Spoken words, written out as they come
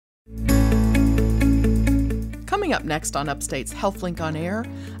Coming up next on Upstate's HealthLink on Air,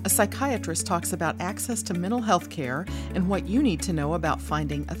 a psychiatrist talks about access to mental health care and what you need to know about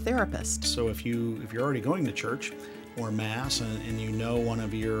finding a therapist. So if you're already going to church or mass and you know one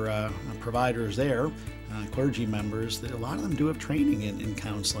of your providers there, clergy members, that a lot of them do have training in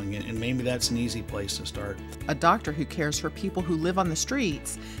counseling, and maybe that's an easy place to start. A doctor who cares for people who live on the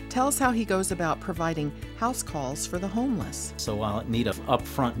streets tells how he goes about providing house calls for the homeless. So I'll need an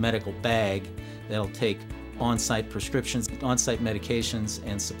upfront medical bag that'll take on-site prescriptions, on-site medications,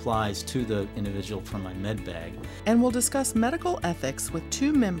 and supplies to the individual from my med bag. And we'll discuss medical ethics with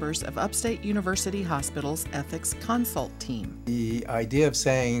two members of Upstate University Hospital's ethics consult team. The idea of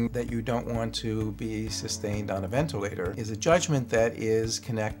saying that you don't want to be sustained on a ventilator is a judgment that is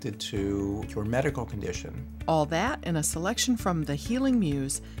connected to your medical condition. All that and a selection from The Healing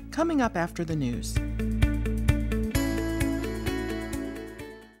Muse coming up after the news.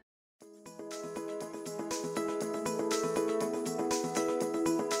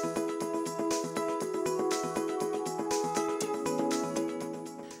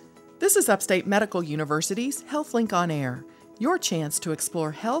 This is Upstate Medical University's HealthLink on Air, your chance to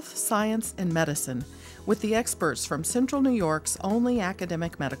explore health, science, and medicine with the experts from Central New York's only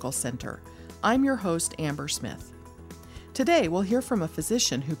academic medical center. I'm your host, Amber Smith. Today, we'll hear from a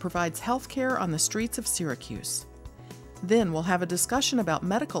physician who provides health care on the streets of Syracuse. Then we'll have a discussion about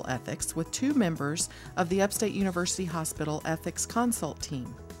medical ethics with two members of the Upstate University Hospital Ethics Consult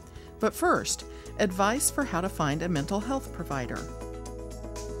team. But first, advice for how to find a mental health provider.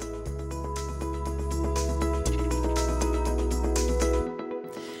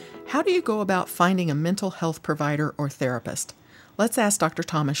 How do you go about finding a mental health provider or therapist? Let's ask Dr.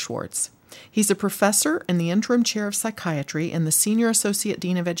 Thomas Schwartz. He's a professor and the interim chair of psychiatry and the senior associate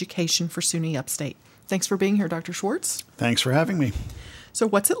dean of education for SUNY Upstate. Thanks for being here, Dr. Schwartz. Thanks for having me. So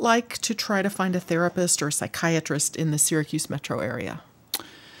what's it like to try to find a therapist or a psychiatrist in the Syracuse metro area?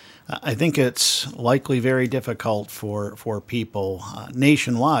 I think it's likely very difficult for people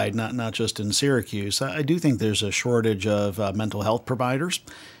nationwide, not just in Syracuse. I do think there's a shortage of mental health providers,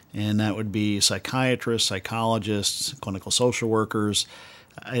 and that would be psychiatrists, psychologists, clinical social workers.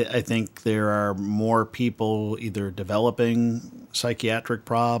 I think there are more people either developing psychiatric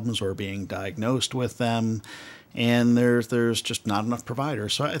problems or being diagnosed with them, and there's just not enough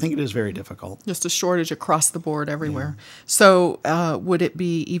providers. So I think it is very difficult. Just a shortage across the board everywhere. Yeah. So would it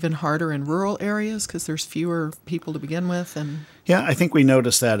be even harder in rural areas because there's fewer people to begin with? Yeah, I think we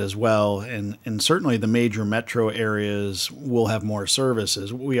noticed that as well. And certainly the major metro areas will have more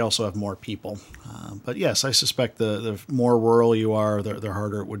services. We also have more people. But yes, I suspect the more rural you are, the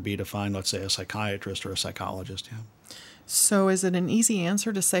harder it would be to find, let's say, a psychiatrist or a psychologist. Yeah. So is it an easy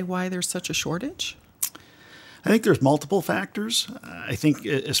answer to say why there's such a shortage? I think there's multiple factors. I think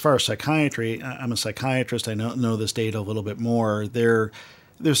as far as psychiatry, I'm a psychiatrist. I know this data a little bit more. There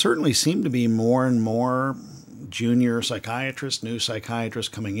certainly seem to be more and more junior psychiatrists, new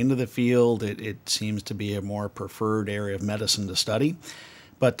psychiatrists coming into the field. It seems to be a more preferred area of medicine to study.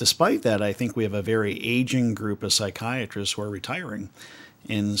 But despite that, I think we have a very aging group of psychiatrists who are retiring.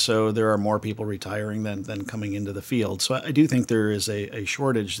 And so there are more people retiring than coming into the field. So I do think there is a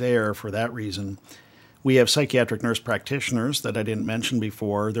shortage there for that reason. We have psychiatric nurse practitioners that I didn't mention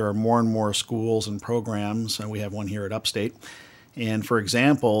before. There are more and more schools and programs, and we have one here at Upstate. And for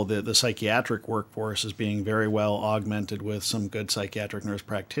example, the psychiatric workforce is being very well augmented with some good psychiatric nurse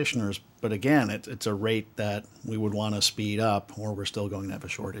practitioners. But again, it's a rate that we would want to speed up, or we're still going to have a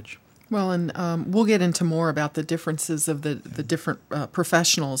shortage. Well, and we'll get into more about the differences of the different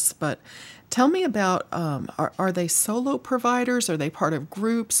professionals, but tell me about, are they solo providers? Are they part of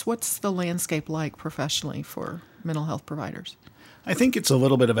groups? What's the landscape like professionally for mental health providers? I think it's a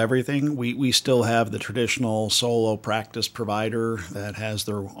little bit of everything. We still have the traditional solo practice provider that has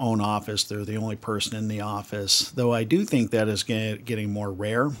their own office. They're the only person in the office, though I do think that is getting more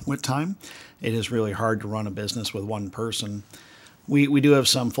rare with time. It is really hard to run a business with one person. We do have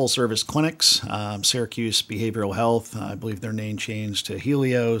some full-service clinics, Syracuse Behavioral Health, I believe their name changed to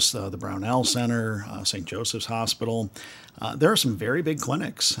Helios, the Brownell Center, St. Joseph's Hospital. There are some very big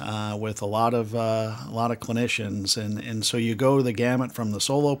clinics with a lot of clinicians, and so you go the gamut from the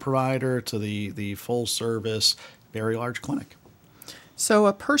solo provider to the full-service, very large clinic. So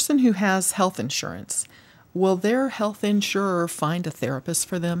a person who has health insurance, will their health insurer find a therapist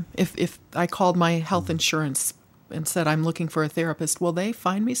for them? If I called my health insurance and said, I'm looking for a therapist, will they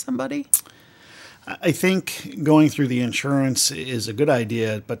find me somebody? I think going through the insurance is a good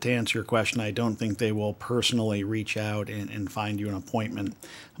idea, but to answer your question, I don't think they will personally reach out and find you an appointment.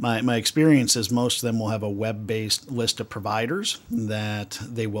 My experience is most of them will have a web-based list of providers that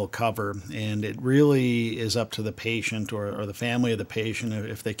they will cover, and it really is up to the patient or the family of the patient,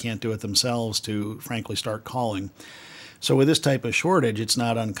 if they can't do it themselves, to frankly start calling. So with this type of shortage, it's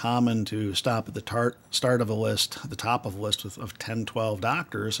not uncommon to stop at the start of a list, the top of a list of 10, 12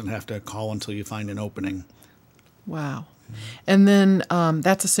 doctors, and have to call until you find an opening. Wow. And then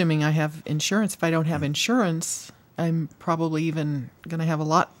that's assuming I have insurance. If I don't have insurance, I'm probably even going to have a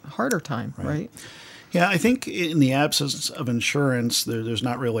lot harder time, right? Yeah, I think in the absence of insurance, there's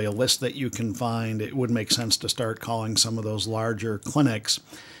not really a list that you can find. It would make sense to start calling some of those larger clinics.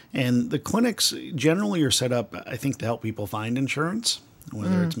 And the clinics generally are set up, I think, to help people find insurance,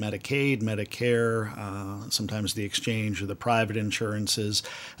 whether it's Medicaid, Medicare, sometimes the exchange or the private insurances.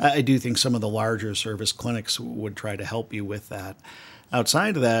 I do think some of the larger service clinics would try to help you with that.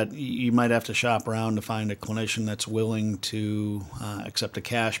 Outside of that, you might have to shop around to find a clinician that's willing to accept a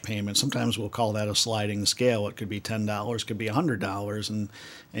cash payment. Sometimes we'll call that a sliding scale. It could be $10, could be $100,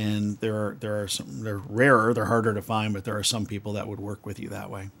 and there are some, they're rarer, they're harder to find, but there are some people that would work with you that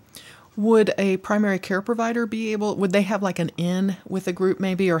way. Would a primary care provider would they have like an in with a group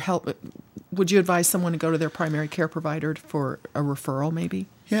maybe, or help? Would you advise someone to go to their primary care provider for a referral maybe?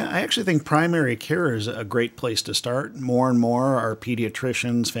 Yeah, I actually think primary care is a great place to start. More and more our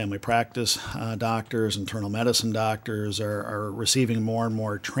pediatricians, family practice doctors, internal medicine doctors are receiving more and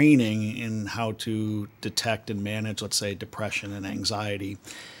more training in how to detect and manage, let's say, depression and anxiety.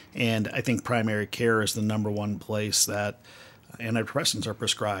 And I think primary care is the number one place that antidepressants are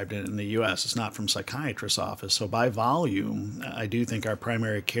prescribed in the U.S. It's not from psychiatrist's office. So by volume, I do think my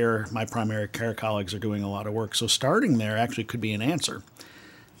primary care colleagues are doing a lot of work. So starting there actually could be an answer.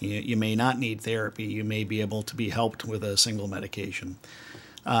 You may not need therapy. You may be able to be helped with a single medication.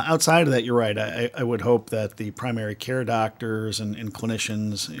 Outside of that, you're right. I would hope that the primary care doctors and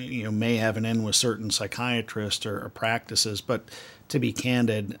clinicians, may have an in with certain psychiatrists or practices. But to be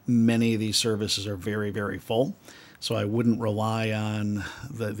candid, many of these services are very, very full. So I wouldn't rely on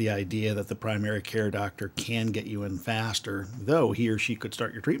the idea that the primary care doctor can get you in faster, though he or she could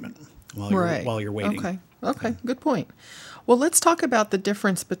start your treatment while you're waiting. Okay, good point. Well, let's talk about the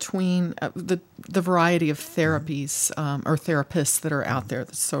difference between the variety of therapies or therapists that are out there,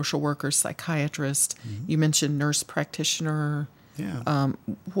 the social workers, psychiatrists. You mentioned nurse practitioner. Yeah.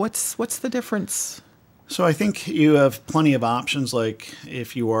 What's the difference? So I think you have plenty of options. Like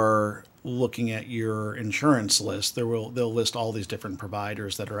if you are looking at your insurance list, they'll list all these different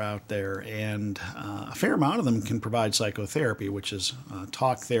providers that are out there, and a fair amount of them can provide psychotherapy, which is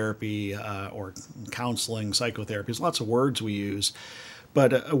talk therapy or counseling, psychotherapy. There's lots of words we use,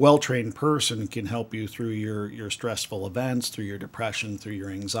 but a well-trained person can help you through your stressful events, through your depression, through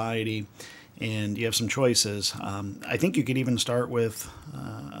your anxiety. And you have some choices. I think you could even start with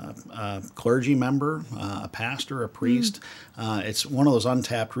a clergy member, a pastor, a priest. It's one of those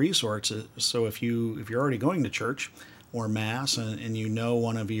untapped resources. So if you're already going to church or mass and you know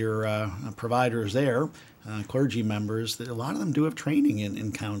one of your providers there, clergy members, a lot of them do have training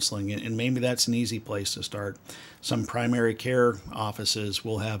in counseling, and maybe that's an easy place to start. Some primary care offices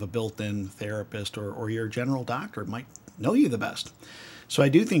will have a built-in therapist, or your general doctor might know you the best. So I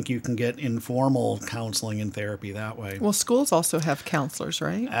do think you can get informal counseling and therapy that way. Well, schools also have counselors,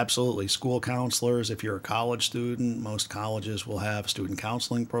 right? Absolutely. School counselors. If you're a college student, most colleges will have student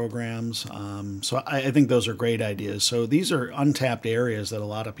counseling programs. So I think those are great ideas. So these are untapped areas that a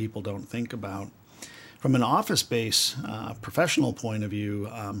lot of people don't think about. From an office-based professional point of view,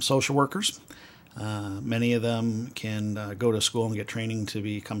 social workers, many of them can go to school and get training to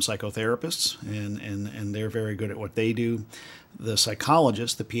become psychotherapists, and they're very good at what they do. The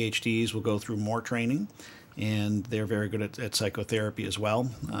psychologists, the PhDs, will go through more training, and they're very good at psychotherapy as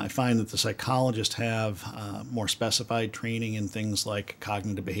well. I find that the psychologists have more specified training in things like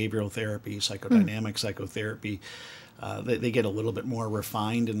cognitive behavioral therapy, psychodynamic psychotherapy. They get a little bit more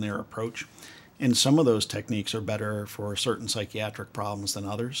refined in their approach, and some of those techniques are better for certain psychiatric problems than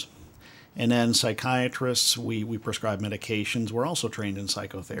others. And then psychiatrists, we prescribe medications. We're also trained in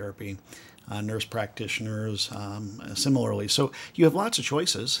psychotherapy. Nurse practitioners, similarly. So you have lots of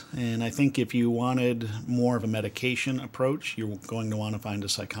choices, and I think if you wanted more of a medication approach, you're going to want to find a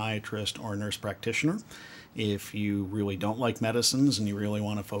psychiatrist or a nurse practitioner. If you really don't like medicines and you really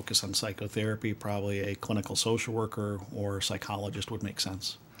want to focus on psychotherapy, probably a clinical social worker or psychologist would make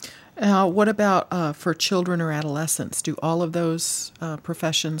sense. What about for children or adolescents? Do all of those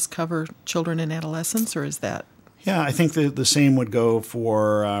professions cover children and adolescents, or is that? Yeah, I think the same would go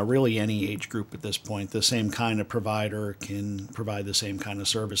for really any age group at this point. The same kind of provider can provide the same kind of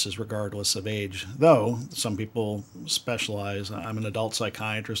services regardless of age. Though some people specialize. I'm an adult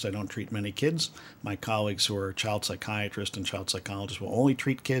psychiatrist. I don't treat many kids. My colleagues who are child psychiatrists and child psychologists will only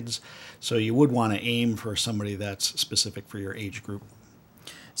treat kids. So you would want to aim for somebody that's specific for your age group.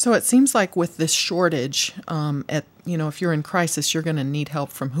 So it seems like with this shortage, if you're in crisis, you're going to need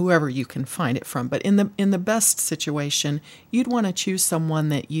help from whoever you can find it from. But in the best situation, you'd want to choose someone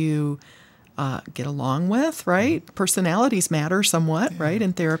that you get along with, right? Personalities matter somewhat, right,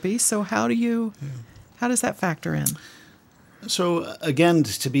 in therapy. So how does that factor in? So again,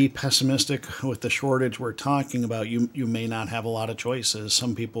 to be pessimistic with the shortage we're talking about, you may not have a lot of choices.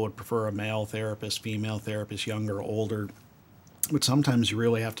 Some people would prefer a male therapist, female therapist, younger, older. But sometimes you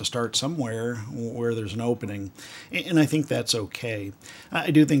really have to start somewhere where there's an opening. And I think that's okay.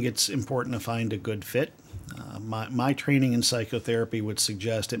 I do think it's important to find a good fit. My training in psychotherapy would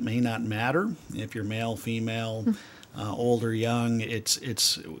suggest it may not matter if you're male, female, older, young.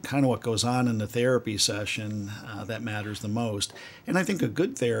 It's kind of what goes on in the therapy session that matters the most. And I think a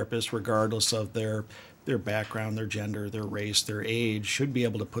good therapist, regardless of their background, their gender, their race, their age, should be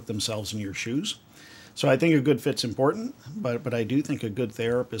able to put themselves in your shoes. So I think a good fit's important, but I do think a good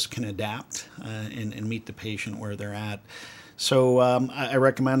therapist can adapt and meet the patient where they're at. So I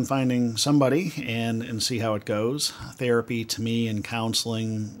recommend finding somebody and see how it goes. Therapy to me and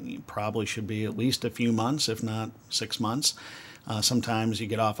counseling probably should be at least a few months, if not 6 months. Sometimes you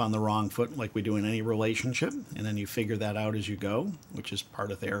get off on the wrong foot like we do in any relationship, and then you figure that out as you go, which is part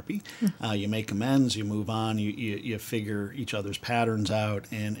of therapy. You make amends, you move on, you figure each other's patterns out,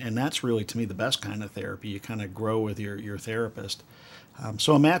 and that's really, to me, the best kind of therapy. You kind of grow with your therapist.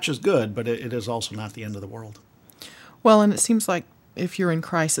 So a match is good, but it is also not the end of the world. Well, and it seems like if you're in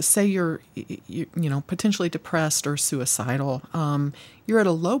crisis, say you're potentially depressed or suicidal, you're at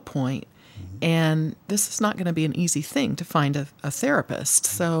a low point. And this is not going to be an easy thing to find a therapist.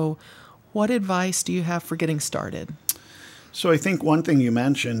 So what advice do you have for getting started? So I think one thing you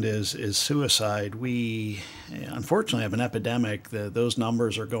mentioned is suicide. We unfortunately have an epidemic. Those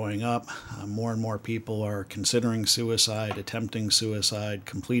numbers are going up. More and more people are considering suicide, attempting suicide,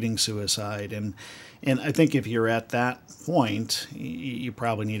 completing suicide. And I think if you're at that point, you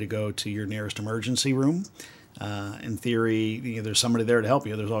probably need to go to your nearest emergency room. In theory, there's somebody there to help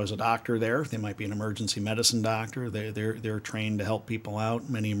you. There's always a doctor there. They might be an emergency medicine doctor. They're trained to help people out.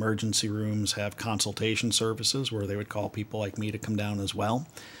 Many emergency rooms have consultation services where they would call people like me to come down as well.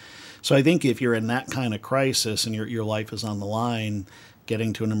 So I think if you're in that kind of crisis and your life is on the line,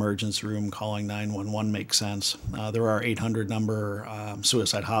 getting to an emergency room, calling 911 makes sense. There are 800 number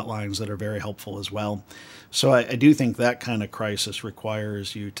suicide hotlines that are very helpful as well. So I do think that kind of crisis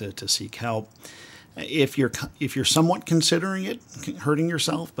requires you to seek help. If you're somewhat considering it, hurting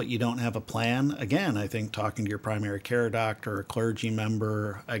yourself, but you don't have a plan, again, I think talking to your primary care doctor or clergy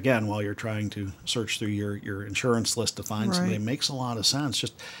member, again, while you're trying to search through your insurance list to find somebody, makes a lot of sense.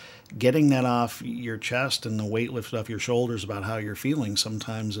 Just getting that off your chest and the weight lifted off your shoulders about how you're feeling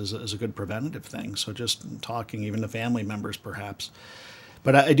sometimes is a good preventative thing. So just talking even to family members perhaps.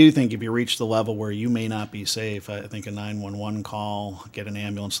 But I do think if you reach the level where you may not be safe, I think a 911 call, get an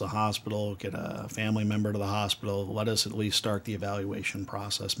ambulance to the hospital, get a family member to the hospital, let us at least start the evaluation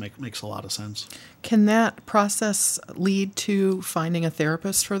process makes a lot of sense. Can that process lead to finding a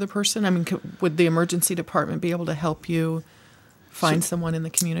therapist for the person? I mean, would the emergency department be able to help you find someone in the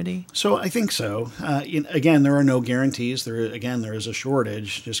community? So I think so. Again, there are no guarantees. There is a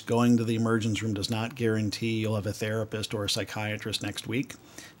shortage. Just going to the emergency room does not guarantee you'll have a therapist or a psychiatrist next week.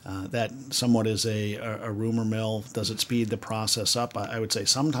 That somewhat is a rumor mill. Does it speed the process up? I would say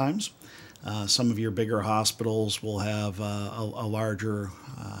sometimes. Some of your bigger hospitals will have a larger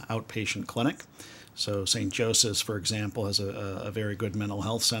outpatient clinic. So St. Joseph's, for example, has a very good mental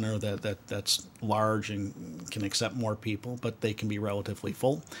health center that's large and can accept more people, but they can be relatively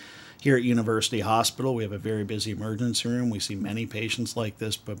full. Here at University Hospital, we have a very busy emergency room. We see many patients like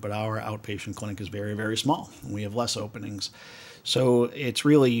this, but our outpatient clinic is very, very small, and we have less openings. So it's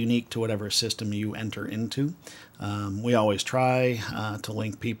really unique to whatever system you enter into. We always try to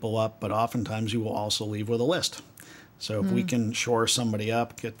link people up, but oftentimes you will also leave with a list. So if we can shore somebody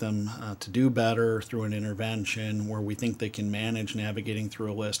up, get them to do better through an intervention where we think they can manage navigating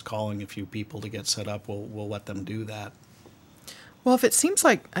through a list, calling a few people to get set up, we'll let them do that. Well, if it seems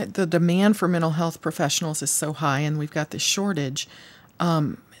like the demand for mental health professionals is so high and we've got this shortage,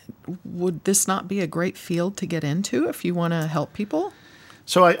 would this not be a great field to get into if you want to help people?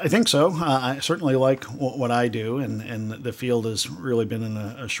 So I think so. I certainly like what I do, and the field has really been in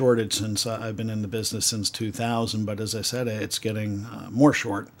a shortage since I've been in the business since 2000. But as I said, it's getting more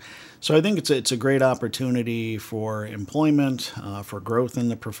short. So I think it's a great opportunity for employment, for growth in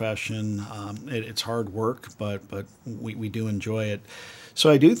the profession. It's hard work, but we do enjoy it. So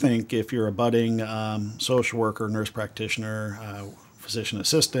I do think if you're a budding social worker, nurse practitioner, physician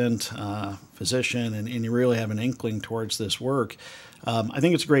assistant, physician, and you really have an inkling towards this work, I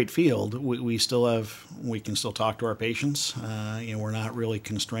think it's a great field. We can still talk to our patients. We're not really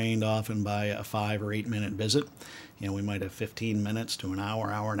constrained often by a 5 or 8 minute visit. We might have 15 minutes to an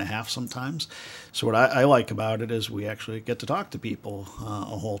hour, hour and a half sometimes. So what I like about it is we actually get to talk to people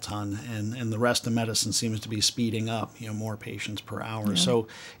a whole ton, and the rest of medicine seems to be speeding up, more patients per hour. Yeah. So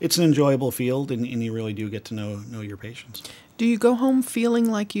it's an enjoyable field, and you really do get to know your patients. Do you go home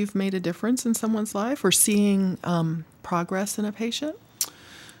feeling like you've made a difference in someone's life or seeing progress in a patient?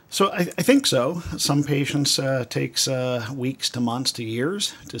 So I think so. Some patients takes weeks to months to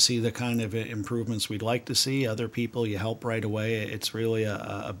years to see the kind of improvements we'd like to see. Other people you help right away. It's really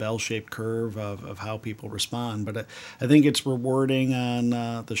a bell-shaped curve of how people respond. But I think it's rewarding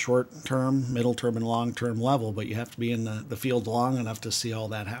on the short-term, middle-term, and long-term level, but you have to be in the field long enough to see all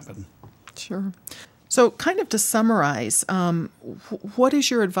that happen. Sure. So kind of to summarize, what is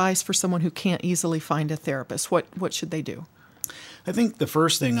your advice for someone who can't easily find a therapist? What should they do? I think the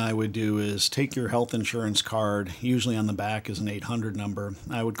first thing I would do is take your health insurance card. Usually on the back is an 800 number.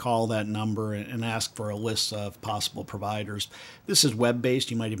 I would call that number and ask for a list of possible providers. This is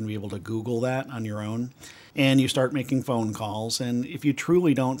web-based. You might even be able to Google that on your own. And you start making phone calls. And if you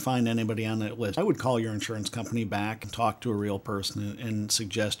truly don't find anybody on that list, I would call your insurance company back and talk to a real person and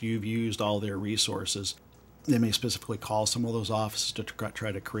suggest you've used all their resources. They may specifically call some of those offices to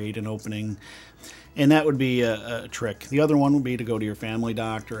try to create an opening. And that would be a trick. The other one would be to go to your family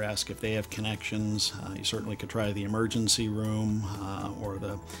doctor, ask if they have connections. You certainly could try the emergency room or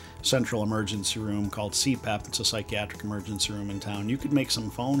the central emergency room called CPAP. It's a psychiatric emergency room in town. You could make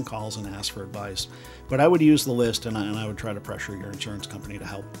some phone calls and ask for advice. But I would use the list, and I would try to pressure your insurance company to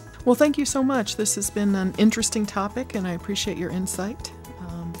help. Well, thank you so much. This has been an interesting topic, and I appreciate your insight.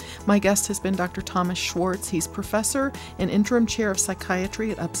 My guest has been Dr. Thomas Schwartz. He's professor and interim chair of psychiatry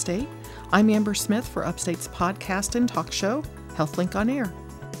at Upstate. I'm Amber Smith for Upstate's podcast and talk show, HealthLink on Air.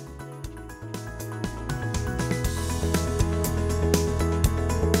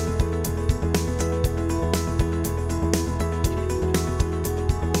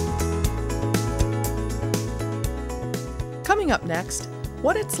 Coming up next,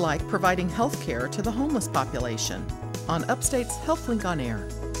 what it's like providing health care to the homeless population on Upstate's HealthLink on Air.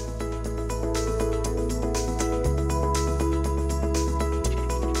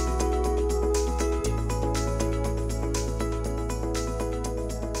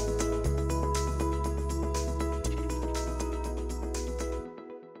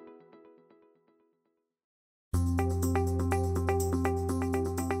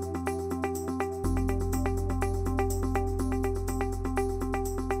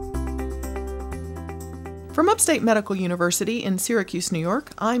 From Upstate Medical University in Syracuse, New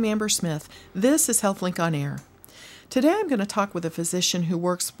York, I'm Amber Smith. This is HealthLink on Air. Today I'm going to talk with a physician who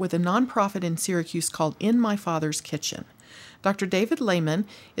works with a nonprofit in Syracuse called In My Father's Kitchen. Dr. David Lehman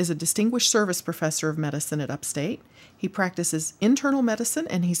is a distinguished service professor of medicine at Upstate. He practices internal medicine,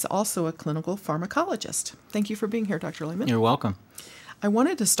 and he's also a clinical pharmacologist. Thank you for being here, Dr. Lehman. You're welcome. I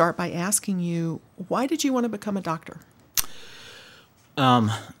wanted to start by asking you, why did you want to become a doctor?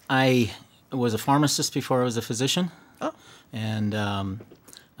 I was a pharmacist before I was a physician. Oh. And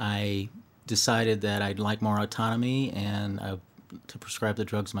I decided that I'd like more autonomy and to prescribe the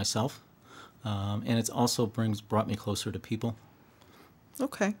drugs myself. And it also brought me closer to people.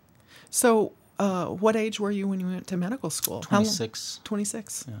 Okay. So what age were you when you went to medical school? 26.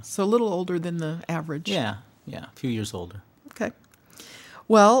 26. Yeah. So a little older than the average. Yeah, a few years older. Okay.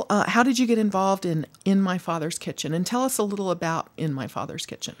 Well, how did you get involved in My Father's Kitchen? And tell us a little about In My Father's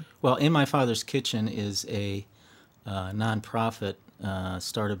Kitchen. Well, In My Father's Kitchen is a nonprofit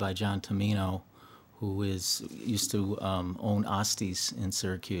started by John Tomino, who used to own Osti's in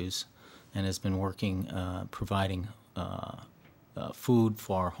Syracuse and has been working, providing food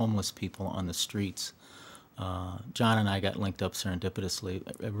for my people on the streets. John and I got linked up serendipitously.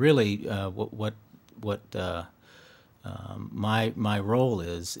 Really, my role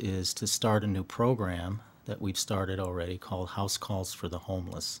is to start a new program that we've started already called House Calls for the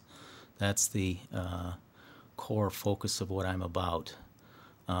Homeless. That's the core focus of what I'm about.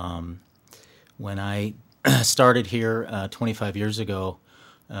 When I started here 25 years ago,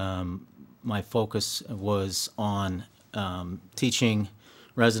 my focus was on teaching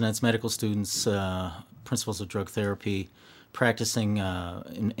residents, medical students, principles of drug therapy, practicing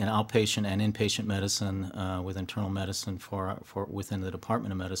in outpatient and inpatient medicine with internal medicine for within the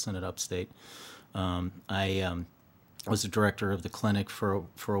Department of Medicine at Upstate. I was the director of the clinic for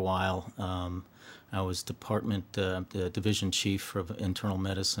a while. I was division chief of internal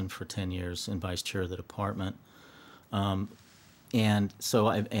medicine for 10 years and vice chair of the department. And so,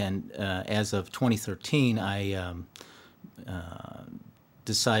 as of 2013, I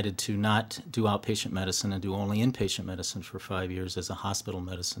decided to not do outpatient medicine and do only inpatient medicine for 5 years as a hospital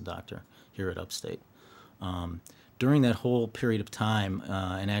medicine doctor here at Upstate. During that whole period of time,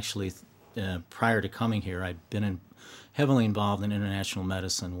 and actually prior to coming here, I'd been heavily involved in international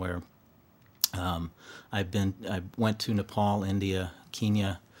medicine, where I went to Nepal, India,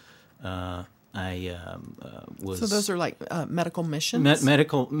 Kenya. I was. So those are like medical missions?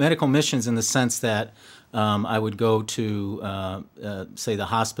 Medical missions, in the sense that I would go to, say, the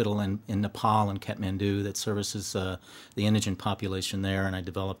hospital in Nepal and Kathmandu that services the indigent population there, and I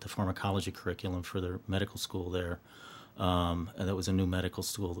developed a pharmacology curriculum for their medical school there. And that was a new medical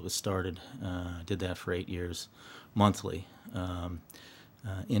school that was started. I did that for 8 years, monthly.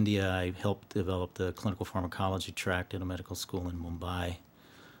 India, I helped develop the clinical pharmacology track at a medical school in Mumbai.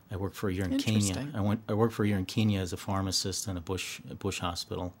 I worked for a year in Kenya. I worked for a year in Kenya as a pharmacist in a bush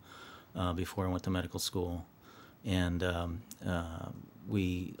hospital before I went to medical school. And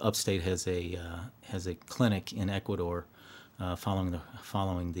Upstate has a clinic in Ecuador following the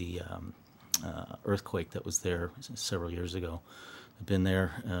earthquake that was there several years ago. I've been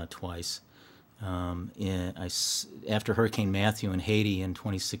there twice. After Hurricane Matthew in Haiti in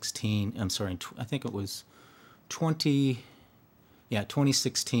 2016, I think it was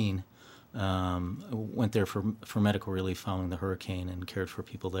 2016, went there for medical relief following the hurricane and cared for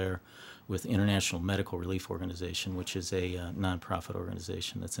people there with International Medical Relief Organization, which is a nonprofit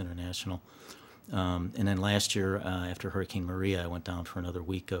organization that's international. And then last year, after Hurricane Maria, I went down for another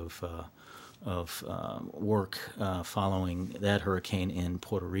week of work following that hurricane in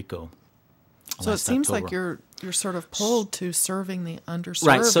Puerto Rico. So it seems like you're sort of pulled to serving the underserved.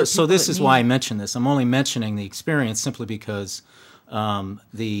 Right. So this is why I mention this. I'm only mentioning the experience simply because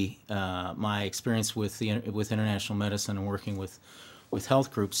my experience with international medicine and working with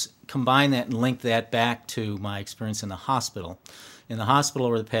health groups, combine that and link that back to my experience in the hospital. In the hospital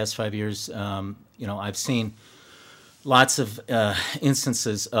over the past 5 years, I've seen lots of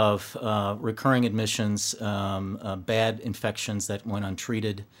instances of recurring admissions, bad infections that went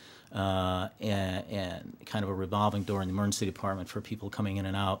untreated, and kind of a revolving door in the emergency department for people coming in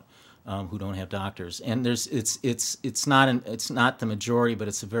and out who don't have doctors. And it's not the majority, but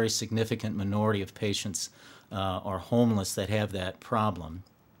it's a very significant minority of patients are homeless that have that problem.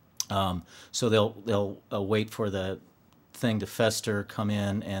 So they'll wait for the thing to fester, come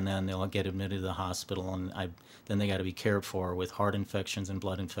in, and then they'll get admitted to the hospital, and then they got to be cared for with heart infections and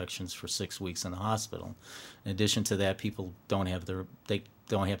blood infections for 6 weeks in the hospital. In addition to that, people don't have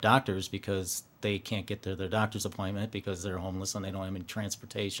doctors because they can't get to their doctor's appointment because they're homeless and they don't have any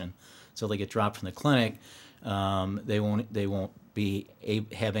transportation. So they get dropped from the clinic. They won't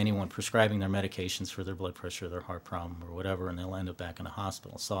have anyone prescribing their medications for their blood pressure, their heart problem, or whatever, and they'll end up back in the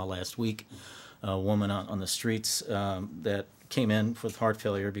hospital. Saw last week a woman on the streets that came in with heart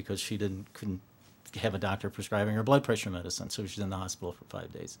failure because she couldn't have a doctor prescribing her blood pressure medicine, so she's in the hospital for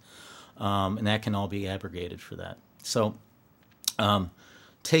 5 days. And that can all be abrogated for that. So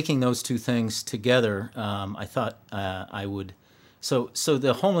taking those two things together, I thought I would. So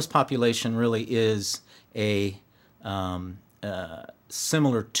the homeless population really is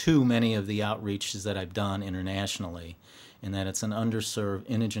similar to many of the outreaches that I've done internationally, in that it's an underserved,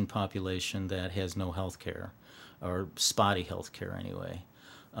 indigent population that has no health care, or spotty health care anyway.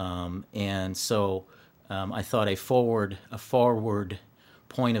 And so I thought a forward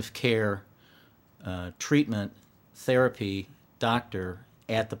point of care treatment, therapy, doctor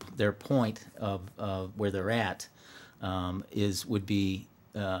at their point of where they're at would be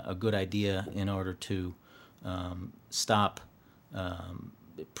a good idea in order to stop,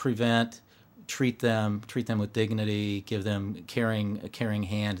 prevent, treat them with dignity, give them a caring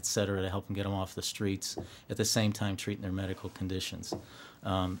hand, et cetera, to help them get them off the streets. At the same time, treating their medical conditions.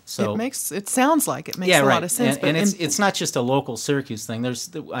 So it sounds like it makes a lot of sense. And it's not just a local Syracuse thing.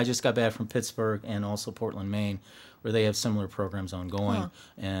 I just got back from Pittsburgh and also Portland, Maine, where they have similar programs ongoing,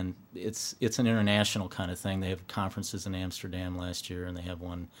 and it's an international kind of thing. They have conferences in Amsterdam last year, and they have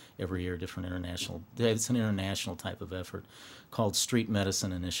one every year, different international. It's an international type of effort called Street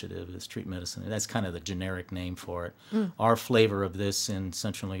Medicine Initiative. It's Street Medicine. That's kind of the generic name for it. Our flavor of this in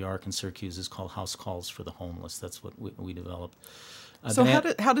Central New York and Syracuse is called House Calls for the Homeless. That's what we developed. So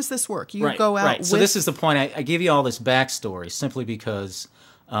how does this work? You right, go out right. with... So this is the point. I give you all this backstory simply because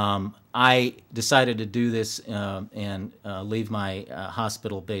I decided to do this and leave my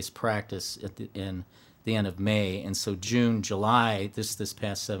hospital-based practice in the end of May. And so June, July, this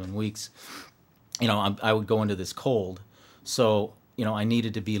past 7 weeks, I would go into this cold. So, I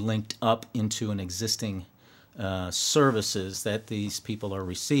needed to be linked up into an existing services that these people are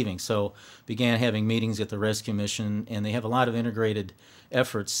receiving. So began having meetings at the Rescue Mission, and they have a lot of integrated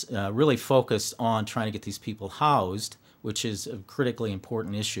efforts really focused on trying to get these people housed, which is a critically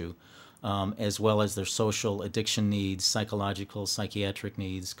important issue, as well as their social addiction needs, psychological, psychiatric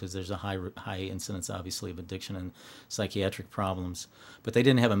needs, because there's a high incidence, obviously, of addiction and psychiatric problems. But they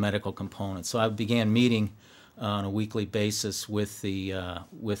didn't have a medical component. So I began meeting on a weekly basis with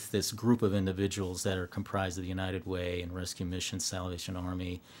this group of individuals that are comprised of the United Way and Rescue Mission, Salvation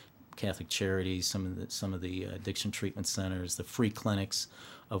Army, Catholic Charities, some of the addiction treatment centers, the free clinics,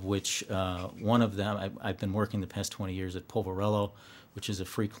 of which one of them I've been working the past 20 years at Poverello, which is a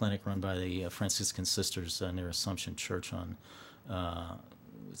free clinic run by the Franciscan Sisters near Assumption Church on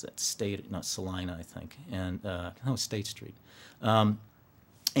was that Salina, I think, and State Street.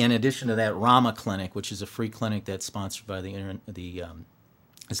 In addition to that, Rama Clinic, which is a free clinic that's sponsored by the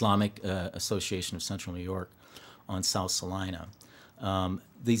Islamic Association of Central New York on South Salina.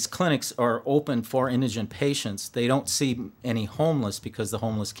 These clinics are open for indigent patients. They don't see any homeless because the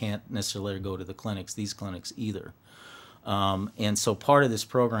homeless can't necessarily go to the clinics, these clinics either. And so part of this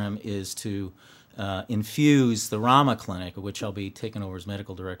program is to infuse the Rama Clinic, which I'll be taking over as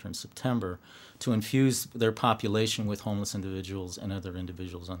medical director in September, to infuse their population with homeless individuals and other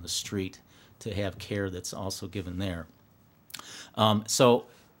individuals on the street to have care that's also given there. So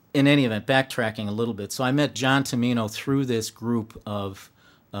in any event, backtracking a little bit, so I met John Tomino through this group of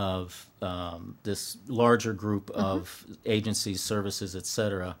this larger group of agencies, services, et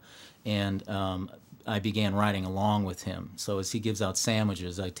cetera, and I began riding along with him. So as he gives out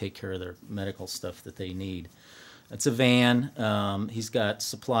sandwiches, I take care of their medical stuff that they need. It's a van. He's got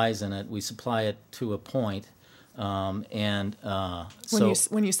supplies in it. We supply it to a point. When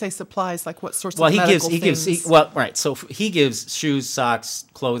you say supplies, like what sorts of medical things? So he gives shoes, socks,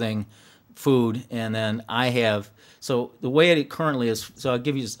 clothing, food, and then I have. So the way it currently is. So all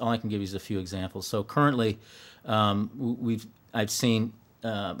I can give you is a few examples. So currently, I've seen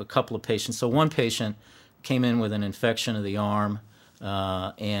a couple of patients. So one patient came in with an infection of the arm,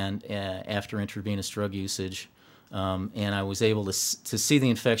 and after intravenous drug usage, and I was able to see the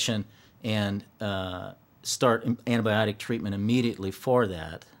infection and start antibiotic treatment immediately for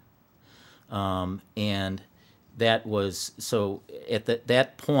that. And that was, so at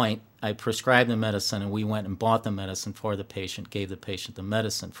that point, I prescribed the medicine, and we went and bought the medicine for the patient, gave the patient the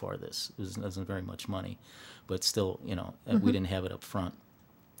medicine for this. It wasn't very much money, but still, we didn't have it up front.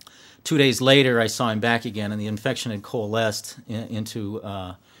 2 days later, I saw him back again, and the infection had coalesced into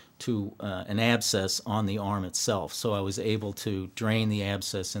an abscess on the arm itself. So I was able to drain the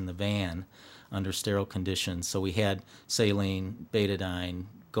abscess in the van under sterile conditions. So we had saline, betadine,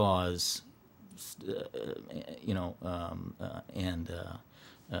 gauze,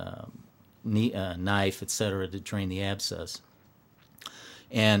 knife, etc., to drain the abscess.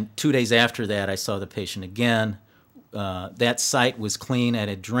 And 2 days after that, I saw the patient again. That site was clean and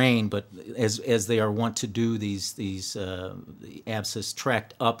had drained, but as they are wont to do, the abscess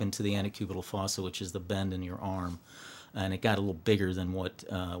tracked up into the antecubital fossa, which is the bend in your arm, and it got a little bigger than what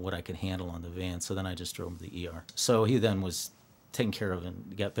I could handle on the van. So then I just drove him to the ER. So he then was taken care of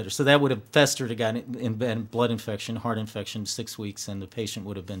and got better. So that would have festered, got in blood infection, heart infection, 6 weeks, and the patient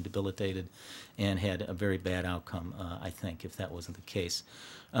would have been debilitated and had a very bad outcome, I think, if that wasn't the case.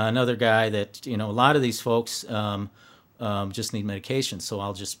 Another guy that, a lot of these folks just need medication, so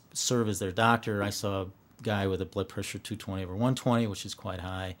I'll just serve as their doctor. I saw a guy with a blood pressure 220/120, which is quite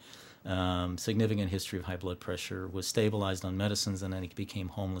high, significant history of high blood pressure, was stabilized on medicines, and then he became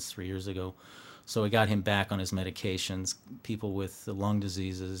homeless 3 years ago. So we got him back on his medications. People with lung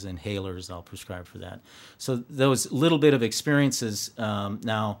diseases, inhalers, I'll prescribe for that. So those little bit of experiences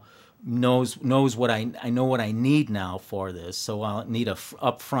now knows what I know what I need now for this. So I'll need a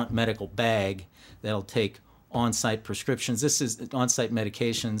upfront medical bag that'll take on-site prescriptions. This is on-site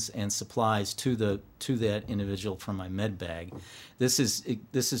medications and supplies to that individual from my med bag. This is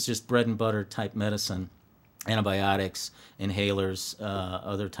just bread and butter type medicine. Antibiotics, inhalers,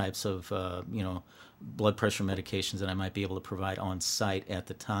 other types of blood pressure medications that I might be able to provide on site at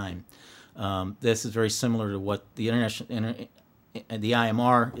the time. This is very similar to what the the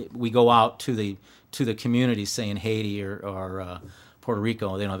IMR. We go out to the community, say in Haiti or Puerto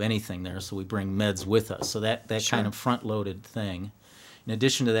Rico. They don't have anything there, so we bring meds with us. So that Sure. kind of front-loaded thing. In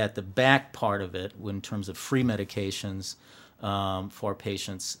addition to that, the back part of it, in terms of free medications for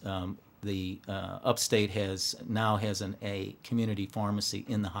patients, the Upstate now has a community pharmacy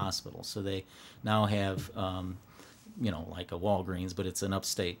in the hospital. So they now have, like a Walgreens, but it's an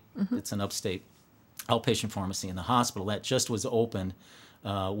Upstate. Mm-hmm. It's an Upstate outpatient pharmacy in the hospital that just was opened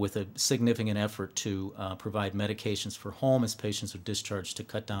with a significant effort to provide medications for home as patients are discharged, to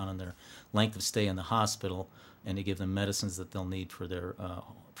cut down on their length of stay in the hospital and to give them medicines that they'll need for their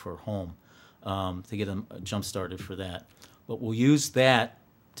for home, to get them jump started for that. But we'll use that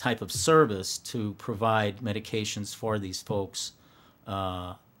type of service to provide medications for these folks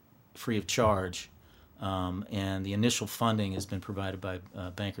free of charge, and the initial funding has been provided by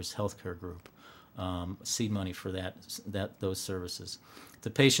Bankers Healthcare Group, seed money for those services. The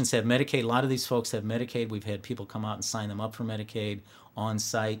patients have Medicaid. A lot of these folks have Medicaid. We've had people come out and sign them up for Medicaid on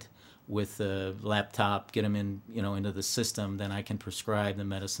site with a laptop, get them into the system. Then I can prescribe the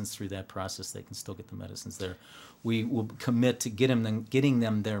medicines through that process. They can still get the medicines there. We will commit to getting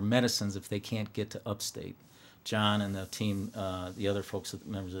them their medicines if they can't get to Upstate. John and the team, the other folks,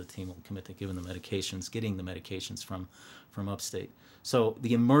 members of the team, will commit to getting the medications from Upstate. So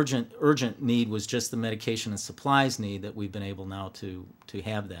the urgent need was just the medication and supplies need that we've been able now to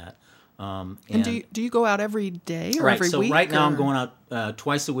have that. And do you go out every day or right, every so week? Right now I'm going out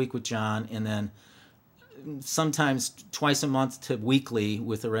twice a week with John, and then sometimes twice a month to weekly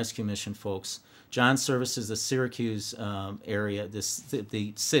with the rescue mission folks. John services the Syracuse area, the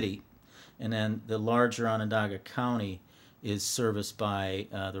city, and then the larger Onondaga County is serviced by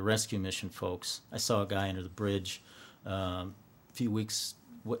the rescue mission folks. I saw a guy under the bridge a few weeks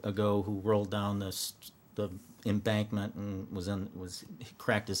ago who rolled down the embankment and he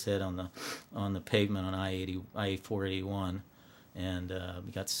cracked his head on the pavement on I-481, and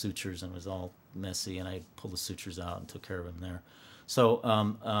he got sutures and was all messy, and I pulled the sutures out and took care of him there. So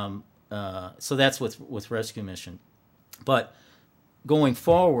so that's with rescue mission. But going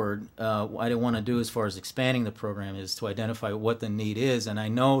forward, what I want to do as far as expanding the program is to identify what the need is, and I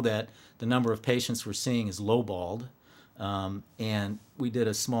know that the number of patients we're seeing is lowballed, and we did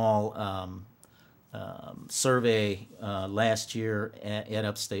a small survey last year at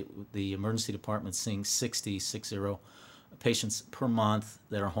Upstate. The emergency department seeing 60 patients per month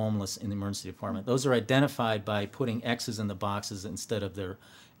that are homeless in the emergency department. Those are identified by putting X's in the boxes instead of their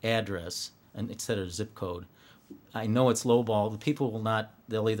address and instead of zip code. I know it's lowball. The people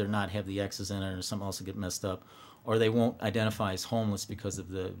they'll either not have the X's in it or something else will get messed up, or they won't identify as homeless because of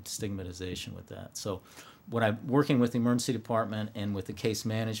the stigmatization with that. So what I'm working with the emergency department and with the case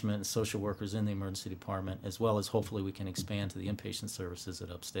management and social workers in the emergency department, as well as hopefully we can expand to the inpatient services at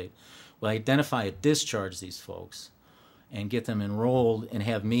Upstate, will identify and discharge these folks and get them enrolled and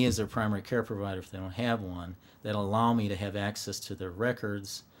have me as their primary care provider if they don't have one, that'll allow me to have access to their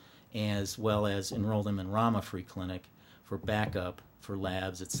records, as well as enroll them in Rama Free Clinic for backup, for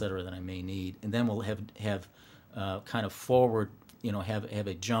labs, et cetera, that I may need. And then we'll have kind of forward, have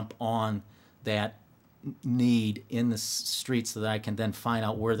a jump on that need in the streets so that I can then find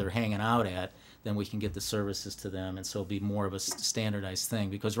out where they're hanging out at. Then we can get the services to them, and so it'll be more of a standardized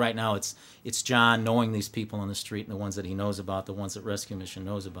thing. Because right now it's John knowing these people on the street, and the ones that he knows about, the ones that Rescue Mission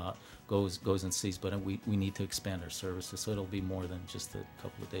knows about, goes and sees. But we need to expand our services, so it'll be more than just a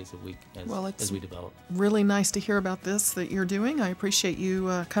couple of days a week as we develop. Really nice to hear about this that you're doing. I appreciate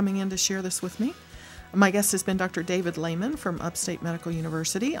you coming in to share this with me. My guest has been Dr. David Lehman from Upstate Medical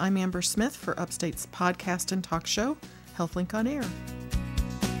University. I'm Amber Smith for Upstate's podcast and talk show, HealthLink on Air.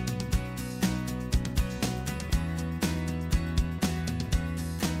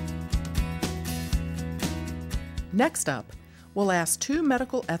 Next up, we'll ask two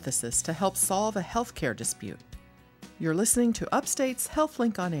medical ethicists to help solve a healthcare dispute. You're listening to Upstate's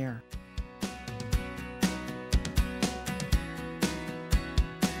HealthLink on Air.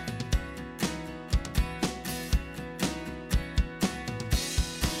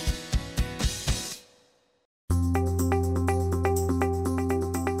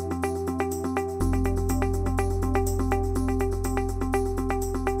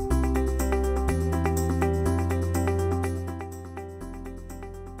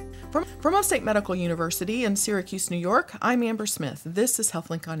 From Upstate Medical University in Syracuse, New York, I'm Amber Smith. This is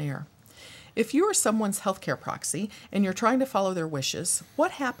HealthLink on Air. If you are someone's healthcare proxy and you're trying to follow their wishes,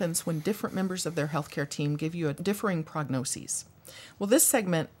 what happens when different members of their healthcare team give you a differing prognoses? Well, this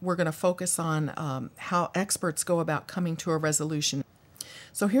segment, we're going to focus on how experts go about coming to a resolution.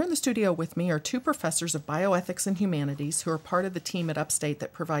 So here in the studio with me are two professors of bioethics and humanities who are part of the team at Upstate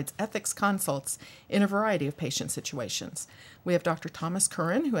that provides ethics consults in a variety of patient situations. We have Dr. Thomas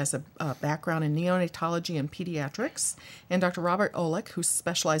Curran, who has a background in neonatology and pediatrics, and Dr. Robert Olick, who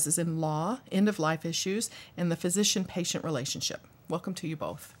specializes in law, end-of-life issues, and the physician-patient relationship. Welcome to you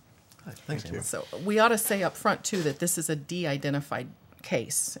both. Hi, thanks, Amber. So we ought to say up front, too, that this is a de-identified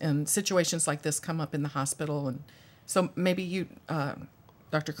case, and situations like this come up in the hospital. And so maybe you,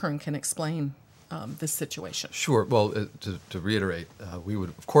 Dr. Curran, can explain this situation. Sure. Well, to reiterate, we would,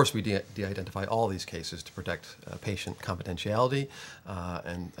 of course, we de-identify all these cases to protect patient confidentiality.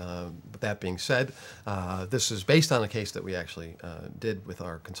 And with that being said, this is based on a case that we actually did with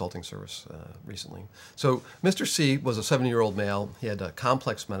our consulting service recently. So Mr. C was a 70-year-old male. He had a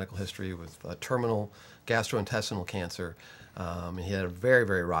complex medical history with terminal gastrointestinal cancer. He had a very,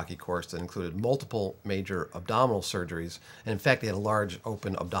 very rocky course that included multiple major abdominal surgeries. And in fact, he had a large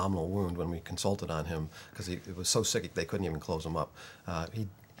open abdominal wound when we consulted on him because he was so sick they couldn't even close him up.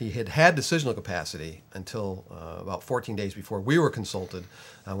 He had decisional capacity until about 14 days before we were consulted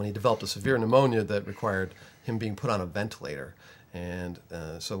when he developed a severe pneumonia that required him being put on a ventilator. And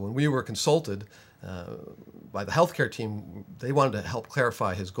so when we were consulted by the healthcare team, they wanted to help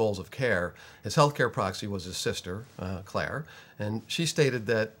clarify his goals of care. His healthcare proxy was his sister, Claire, and she stated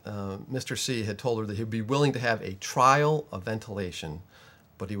that Mr. C had told her that he'd be willing to have a trial of ventilation,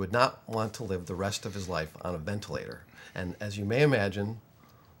 but he would not want to live the rest of his life on a ventilator. And as you may imagine,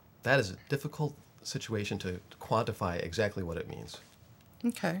 that is a difficult situation to quantify exactly what it means.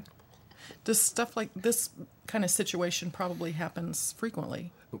 Okay. Does stuff like this kind of situation probably happens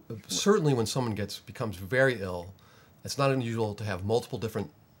frequently? Certainly when someone becomes very ill, it's not unusual to have multiple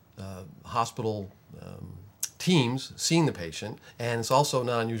different hospital teams seeing the patient, and it's also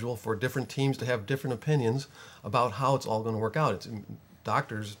not unusual for different teams to have different opinions about how it's all going to work out.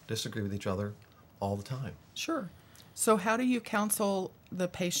 Doctors disagree with each other all the time. Sure. So how do you counsel the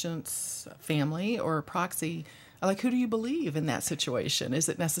patient's family or proxy? Like, who do you believe in that situation? Is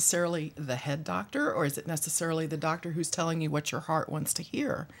it necessarily the head doctor, or is it necessarily the doctor who's telling you what your heart wants to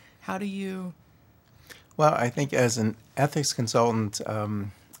hear? How do you... Well, I think as an ethics consultant,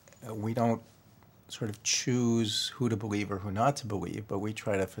 we don't sort of choose who to believe or who not to believe, but we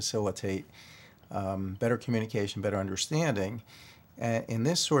try to facilitate better communication, better understanding. In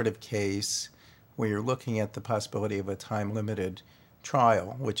this sort of case, where you're looking at the possibility of a time-limited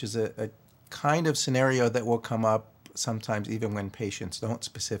trial, which is a kind of scenario that will come up sometimes even when patients don't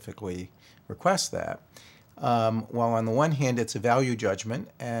specifically request that. While on the one hand it's a value judgment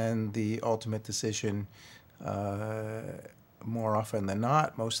and the ultimate decision more often than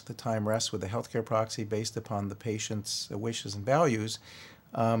not, most of the time rests with the healthcare proxy based upon the patient's wishes and values.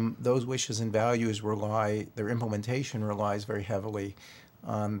 Those wishes and values their implementation relies very heavily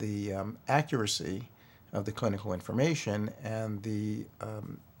on the accuracy of the clinical information and the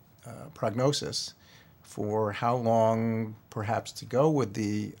prognosis for how long perhaps to go with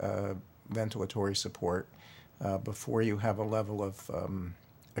the ventilatory support before you have a level of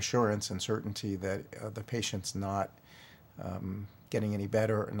assurance and certainty that the patient's not getting any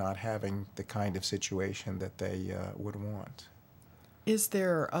better or not having the kind of situation that they would want. Is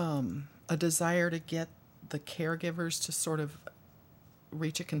there a desire to get the caregivers to sort of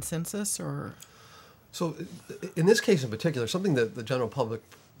reach a consensus, or? So in this case in particular, something that the general public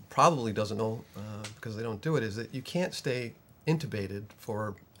probably doesn't know because they don't do it is that you can't stay intubated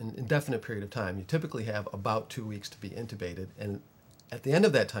for an indefinite period of time. You typically have about 2 weeks to be intubated, and at the end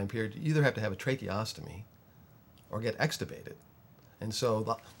of that time period, you either have to have a tracheostomy or get extubated. And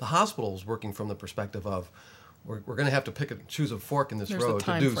so the hospital is working from the perspective of we're going to have to choose a fork in this road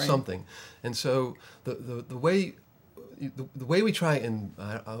to do something. And so the way we try and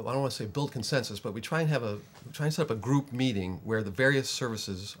I don't want to say build consensus, but we try and set up a group meeting where the various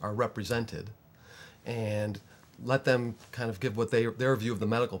services are represented, and let them kind of give what their view of the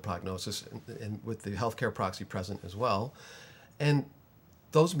medical prognosis, and with the healthcare proxy present as well. And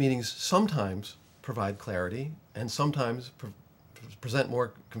those meetings sometimes provide clarity and sometimes present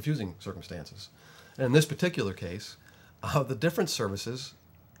more confusing circumstances. And in this particular case, the different services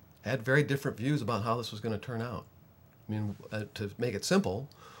had very different views about how this was going to turn out. I mean, to make it simple,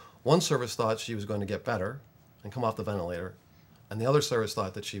 one service thought she was going to get better and come off the ventilator, and the other service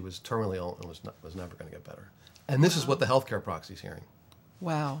thought that she was terminally ill and was never going to get better. And this is what the healthcare proxy is hearing.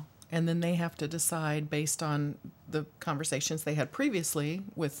 Wow. And then they have to decide based on the conversations they had previously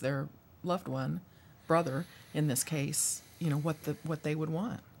with their loved one, brother in this case, what they would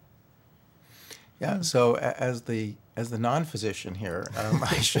want. Yeah. So as the non-physician here,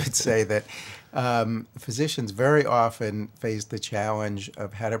 I should say that physicians very often face the challenge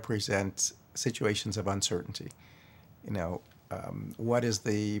of how to present situations of uncertainty. You know, what is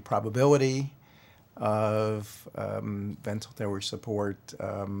the probability of ventilatory support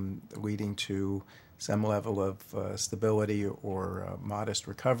leading to some level of stability or modest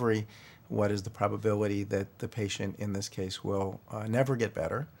recovery? What is the probability that the patient in this case will never get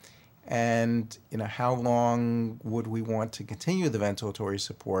better? And how long would we want to continue the ventilatory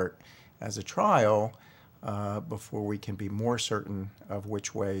support as a trial before we can be more certain of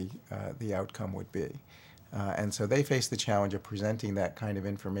which way the outcome would be? And so they face the challenge of presenting that kind of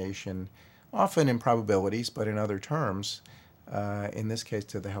information, often in probabilities, but in other terms, in this case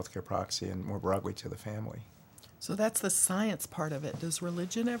to the healthcare proxy and more broadly to the family. So that's the science part of it. Does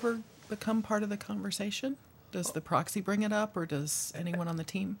religion ever become part of the conversation? Does the proxy bring it up, or does anyone on the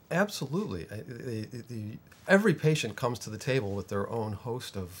team? Absolutely. Every patient comes to the table with their own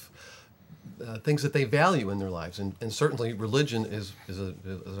host of things that they value in their lives, and certainly religion is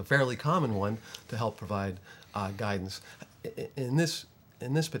a fairly common one to help provide guidance. In this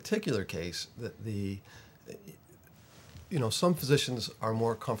particular case, some physicians are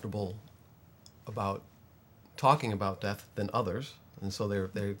more comfortable about talking about death than others, and so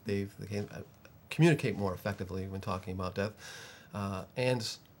they can communicate more effectively when talking about death. And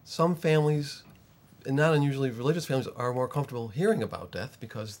some families, and not unusually religious families, are more comfortable hearing about death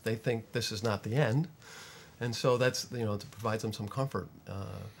because they think this is not the end, and so that's to provide them some comfort.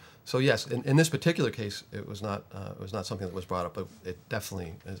 So yes, in this particular case, it was not something that was brought up, but it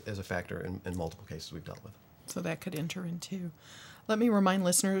definitely is a factor in multiple cases we've dealt with. So that could enter in too. Let me remind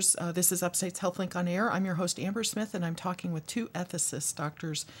listeners, this is Upstate's HealthLink on Air. I'm your host, Amber Smith, and I'm talking with two ethicists,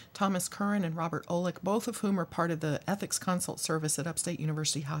 Drs. Thomas Curran and Robert Olick, both of whom are part of the Ethics Consult Service at Upstate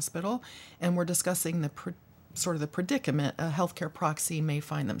University Hospital, and we're discussing the predicament a healthcare proxy may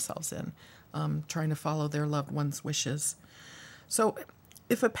find themselves in, trying to follow their loved one's wishes. So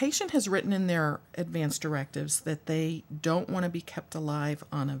if a patient has written in their advance directives that they don't want to be kept alive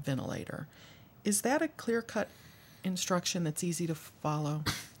on a ventilator, is that a clear-cut instruction that's easy to follow?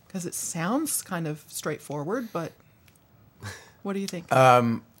 Because it sounds kind of straightforward, but what do you think?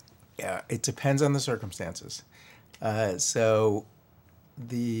 Yeah, it depends on the circumstances. So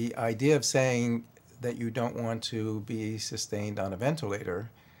the idea of saying that you don't want to be sustained on a ventilator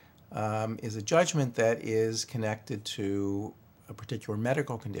is a judgment that is connected to a particular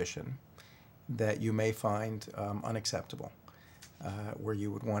medical condition that you may find unacceptable. Where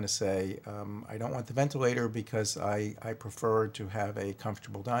you would want to say, I don't want the ventilator because I prefer to have a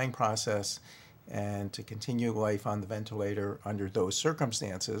comfortable dying process, and to continue life on the ventilator under those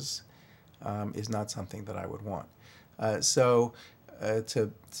circumstances is not something that I would want. So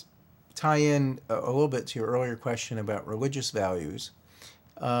to tie in a little bit to your earlier question about religious values,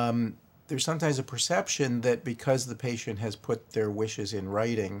 there's sometimes a perception that because the patient has put their wishes in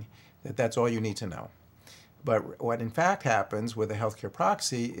writing, that that's all you need to know. But what in fact happens with a healthcare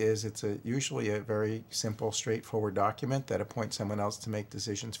proxy is it's usually a very simple, straightforward document that appoints someone else to make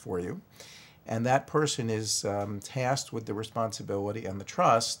decisions for you. And that person is tasked with the responsibility and the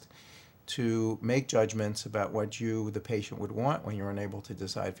trust to make judgments about what you, the patient, would want when you're unable to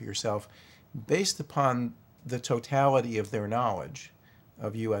decide for yourself, based upon the totality of their knowledge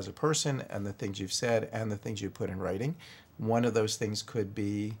of you as a person and the things you've said and the things you put in writing. One of those things could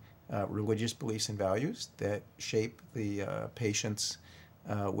be religious beliefs and values that shape the patient's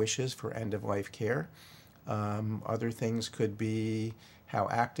wishes for end-of-life care. Other things could be how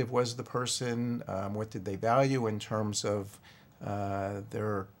active was the person, what did they value in terms of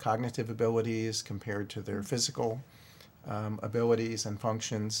their cognitive abilities compared to their physical abilities and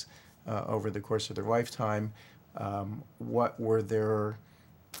functions over the course of their lifetime. What were their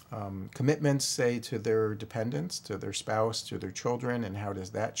commitments, say, to their dependents, to their spouse, to their children, and how does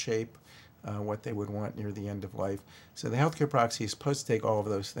that shape what they would want near the end of life? So the healthcare proxy is supposed to take all of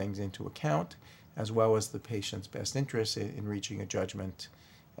those things into account, as well as the patient's best interests in reaching a judgment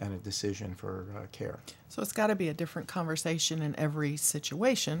and a decision for care. So it's got to be a different conversation in every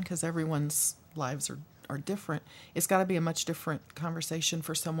situation, because everyone's lives are different. It's got to be a much different conversation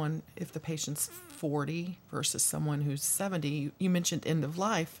for someone if the patient's 40 versus someone who's 70. You mentioned end of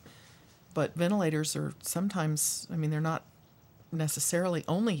life, but ventilators are sometimes, they're not necessarily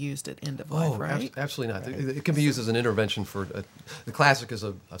only used at end of life, right? Absolutely not. Right. It can be used as an intervention for the classic is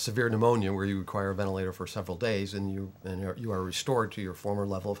a severe pneumonia where you require a ventilator for several days and you are restored to your former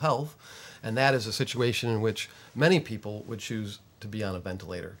level of health, and that is a situation in which many people would choose to be on a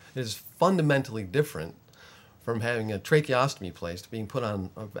ventilator. It is fundamentally different from having a tracheostomy placed, being put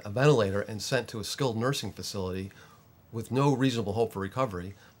on a ventilator and sent to a skilled nursing facility with no reasonable hope for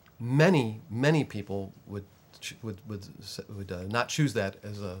recovery, many people would not choose that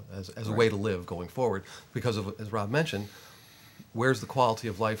as a way to live going forward because of, as Rob mentioned, where's the quality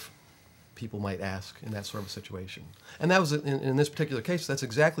of life people might ask in that sort of situation. And that was in this particular case. That's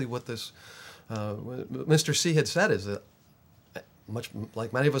exactly what this Mr. C had said, is that, much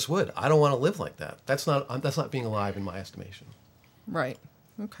like many of us would, I don't want to live like that. That's not being alive in my estimation. Right.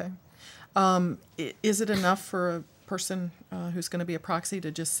 Okay. Is it enough for a person who's going to be a proxy to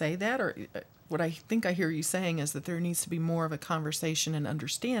just say that? Or what I think I hear you saying is that there needs to be more of a conversation and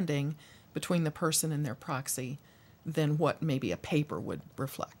understanding between the person and their proxy than what maybe a paper would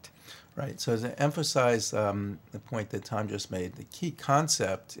reflect. Right. So to emphasize the point that Tom just made, the key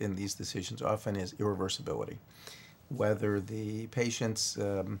concept in these decisions often is irreversibility. Whether the patient's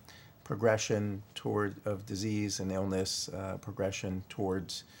progression of disease and illness, progression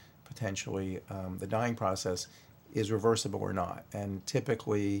towards potentially the dying process is reversible or not. And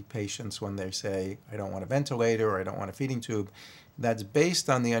typically patients, when they say, I don't want a ventilator or I don't want a feeding tube, that's based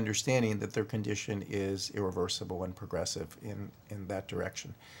on the understanding that their condition is irreversible and progressive in that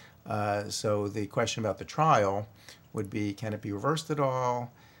direction. So the question about the trial would be, can it be reversed at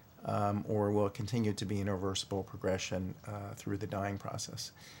all? Or will it continue to be an irreversible progression through the dying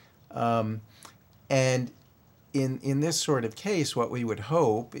process? And in this sort of case, what we would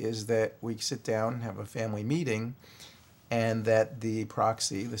hope is that we sit down and have a family meeting, and that the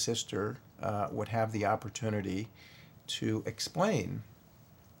proxy, the sister, would have the opportunity to explain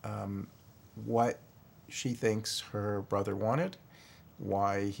what she thinks her brother wanted,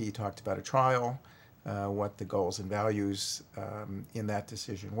 why he talked about a trial, what the goals and values in that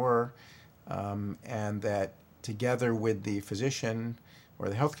decision were, and that together with the physician or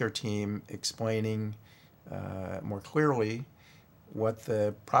the healthcare team explaining more clearly what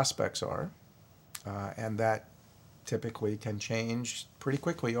the prospects are, and that typically can change pretty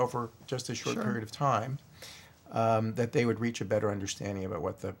quickly over just a short period of time, that they would reach a better understanding about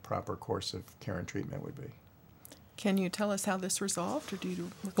what the proper course of care and treatment would be. Can you tell us how this resolved, or do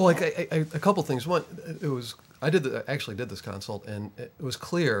you recall? Well, a couple things. One, I actually did this consult, and it was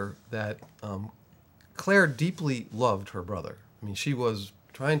clear that Claire deeply loved her brother. I mean, she was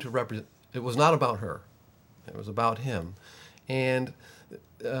trying to represent. It was not about her; it was about him, and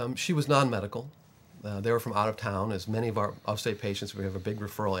she was non-medical. They were from out of town, as many of our upstate patients. We have a big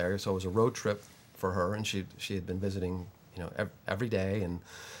referral area, so it was a road trip for her, and she had been visiting, every day, and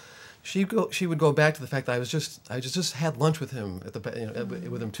she would go back to the fact that I just had lunch with him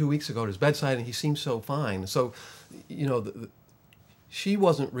with him 2 weeks ago at his bedside, and he seemed so fine. So, she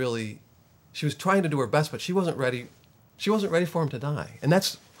wasn't really. She was trying to do her best, but she wasn't ready. She wasn't ready for him to die, and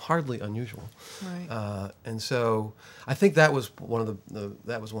that's hardly unusual. Right. And so I think that was one of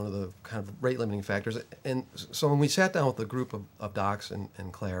the kind of rate limiting factors. And so when we sat down with a group of docs and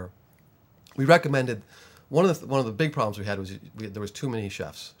Claire, we recommended. One of the big problems we had was there was too many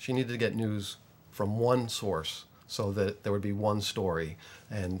chefs. She needed to get news from one source so that there would be one story.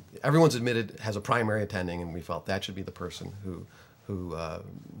 And everyone's admitted has a primary attending, and we felt that should be the person who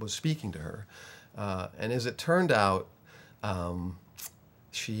was speaking to her. And as it turned out,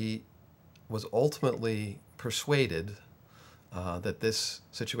 she was ultimately persuaded that this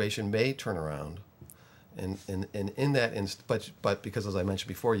situation may turn around. And in that but because, as I mentioned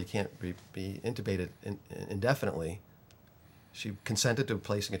before, you can't be intubated indefinitely, she consented to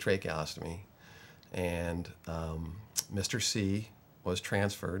placing a tracheostomy, and Mr. C was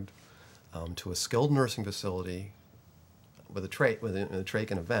transferred to a skilled nursing facility with a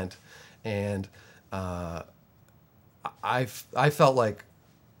trach and a vent, and I felt like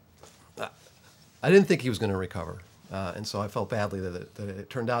I didn't think he was going to recover, and so I felt badly that it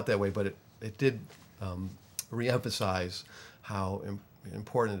turned out that way, but it did. Reemphasize how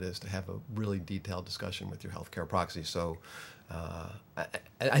important it is to have a really detailed discussion with your healthcare proxy. So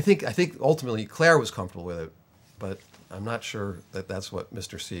I think ultimately Claire was comfortable with it, but I'm not sure that that's what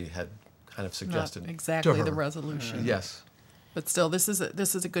Mr. C had kind of suggested. Not exactly to her. The resolution. Yes. But still, this is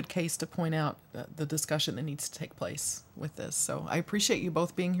a good case to point out the discussion that needs to take place with this. So I appreciate you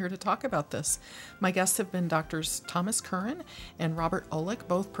both being here to talk about this. My guests have been Drs. Thomas Curran and Robert Olick,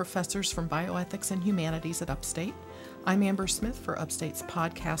 both professors from Bioethics and Humanities at Upstate. I'm Amber Smith for Upstate's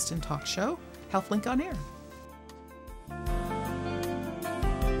podcast and talk show, HealthLink on Air.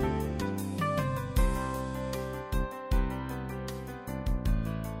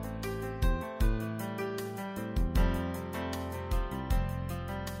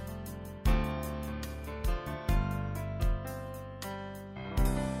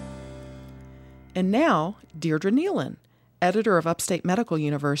 And now, Deirdre Nealon, editor of Upstate Medical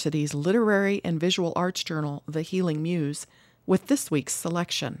University's literary and visual arts journal, The Healing Muse, with this week's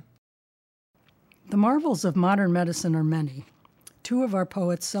selection. The marvels of modern medicine are many. Two of our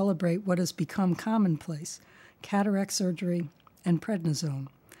poets celebrate what has become commonplace, cataract surgery and prednisone,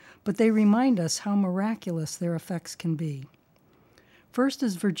 but they remind us how miraculous their effects can be. First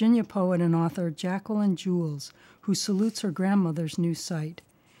is Virginia poet and author Jacqueline Jules, who salutes her grandmother's new sight.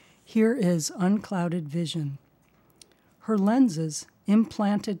 Here is Unclouded Vision. Her lenses,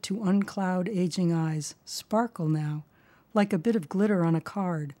 implanted to uncloud aging eyes, sparkle now, like a bit of glitter on a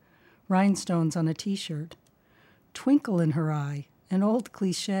card, rhinestones on a t-shirt. Twinkle in her eye, an old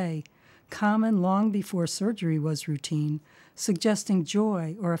cliché, common long before surgery was routine, suggesting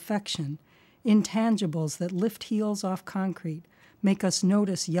joy or affection, intangibles that lift heels off concrete, make us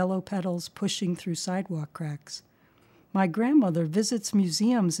notice yellow petals pushing through sidewalk cracks. My grandmother visits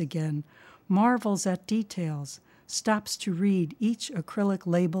museums again, marvels at details, stops to read each acrylic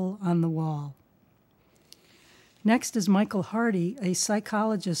label on the wall. Next is Michael Hardy, a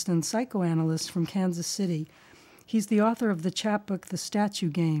psychologist and psychoanalyst from Kansas City. He's the author of the chapbook The Statue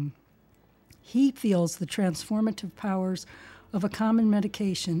Game. He feels the transformative powers of a common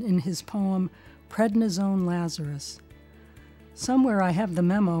medication in his poem Prednisone Lazarus. Somewhere I have the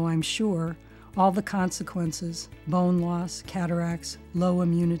memo, I'm sure, all the consequences, bone loss, cataracts, low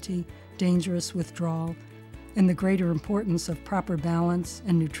immunity, dangerous withdrawal, and the greater importance of proper balance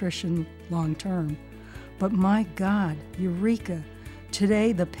and nutrition long term. But my God, eureka!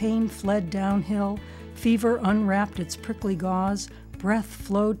 Today the pain fled downhill, fever unwrapped its prickly gauze, breath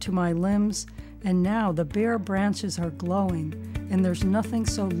flowed to my limbs, and now the bare branches are glowing, and there's nothing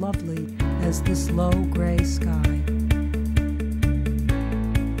so lovely as this low gray sky.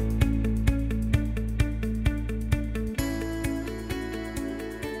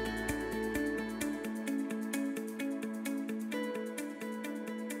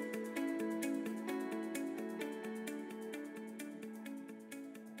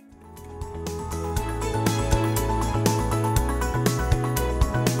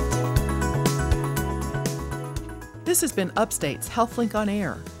 This has been Upstate's HealthLink on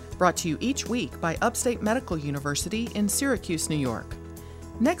Air, brought to you each week by Upstate Medical University in Syracuse, New York.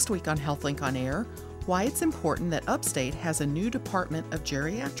 Next week on HealthLink on Air, why it's important that Upstate has a new Department of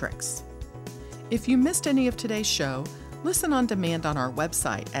Geriatrics. If you missed any of today's show, listen on demand on our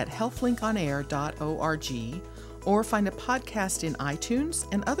website at healthlinkonair.org or find a podcast in iTunes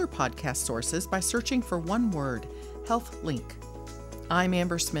and other podcast sources by searching for one word, HealthLink. I'm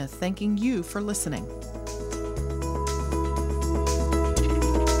Amber Smith, thanking you for listening.